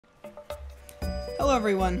Hello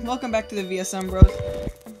everyone, welcome back to the VSM Bros.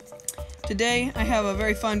 Today I have a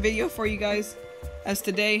very fun video for you guys, as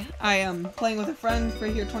today I am playing with a friend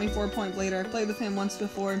right here 24 Point Blader. I played with him once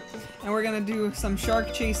before, and we're gonna do some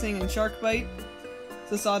shark chasing and shark bite.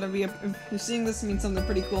 So this ought to be, if you're seeing this, it means something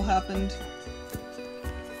pretty cool happened.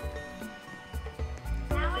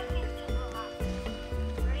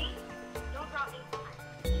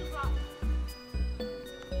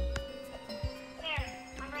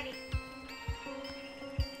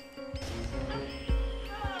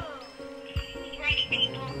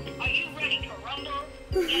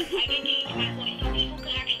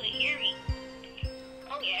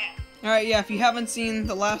 Alright, yeah, if you haven't seen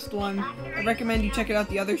the last one, I recommend you check it out,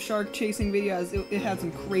 the other shark chasing video, as it had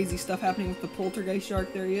some crazy stuff happening with the poltergeist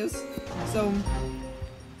shark. There he is. So...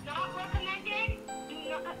 Not recommended. Do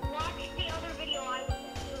not watch the other video I was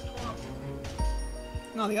in. It was horrible.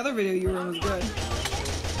 No, the other video you were in was good.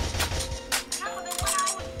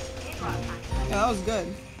 Yeah, that was good.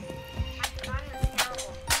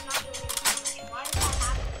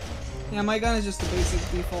 Yeah, my gun is just a basic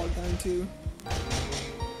default gun, too.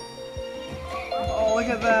 Oh, look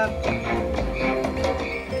at that.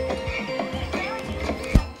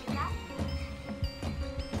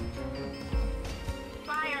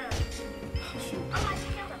 Fire.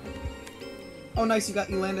 Oh, nice, you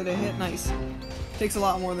landed a hit, nice. Takes a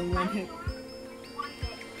lot more than one hit.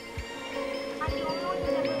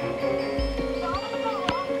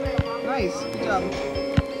 Nice, good job.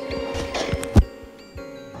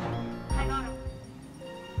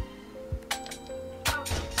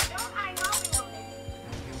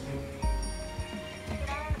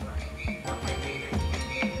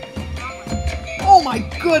 Oh my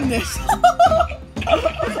goodness!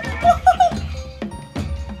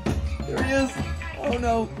 There he is! Oh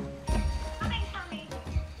no!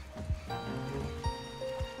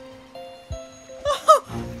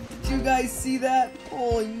 Did you guys see that?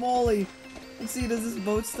 Holy moly! Let's see, does this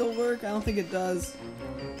boat still work? I don't think it does.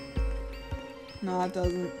 No, it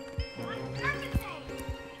doesn't.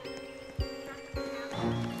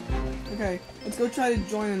 Okay, let's go try to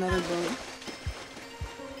join another boat.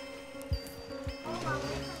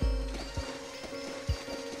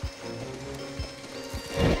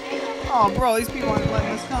 Oh, bro, these people aren't letting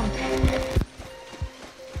us come.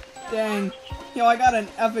 Dang. Yo, I got an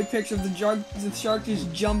epic picture of the shark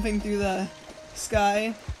just jumping through the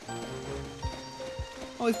sky.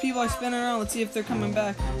 Oh, these people are spinning around. Let's see if they're coming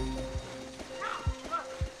back.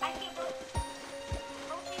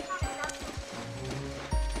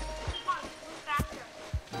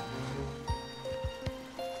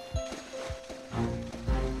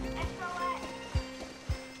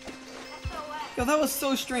 Yo, that was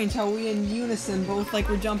so strange how we in unison both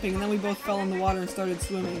were jumping and then we both fell in the water and started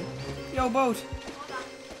swimming. Yo, boat!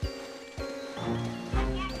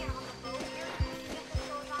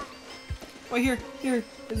 Wait, here,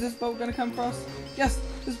 is this boat gonna come for us? Yes,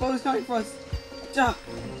 this boat is coming for us. Ja,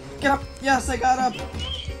 get up! Yes, I got up!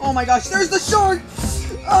 Oh my gosh, there's the shark!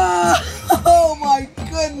 Ah! Oh my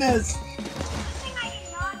goodness!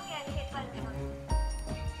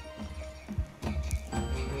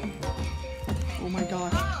 Oh my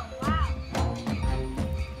gosh.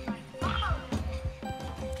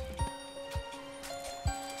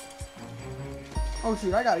 Oh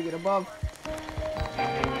shoot, I gotta get above.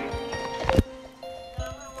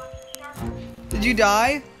 Did you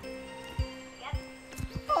die?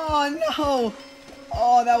 Oh no!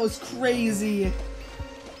 Oh, that was crazy.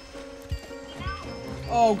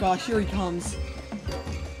 Oh gosh, here he comes.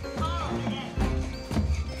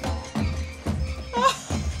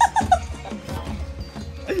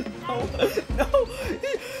 No!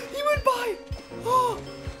 He went by! Oh!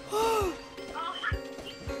 Oh!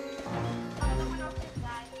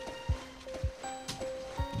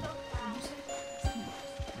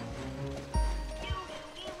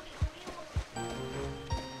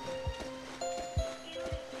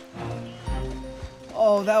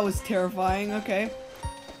 Oh, that was terrifying. Okay.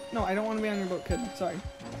 No, I don't want to be on your boat, kid. Sorry.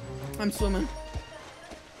 I'm swimming.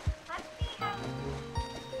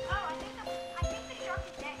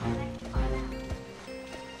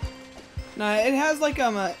 Nah, it has like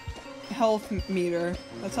a health meter.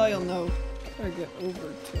 That's how you'll know. Better get over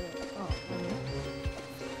to it.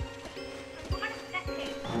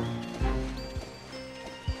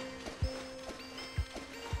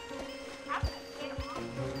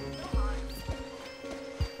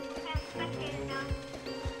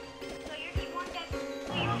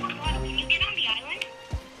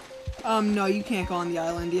 Oh, no, you can't go on the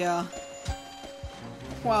island, yeah.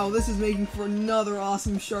 Wow, this is making for another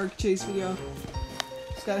awesome shark chase video.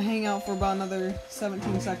 Just gotta hang out for about another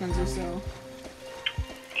 17 seconds or so.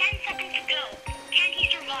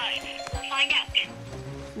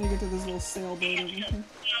 Let me get to this little sailboat over here.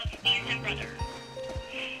 VSM brother.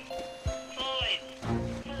 5, 4,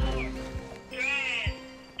 3,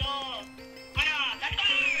 2, 1, let's go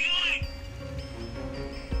everyone!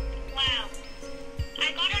 Wow. I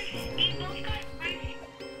got on speedboat, guys.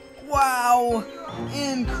 Wow!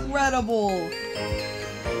 Incredible!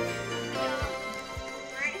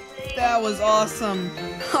 That was awesome.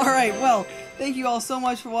 Alright, well, thank you all so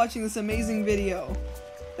much for watching this amazing video.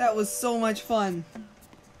 That was so much fun.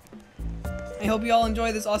 I hope you all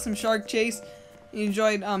enjoyed this awesome shark chase. You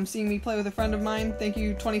enjoyed seeing me play with a friend of mine. Thank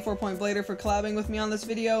you 24 Point Blader for collabing with me on this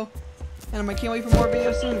video. And I can't wait for more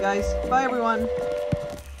videos soon, guys. Bye everyone!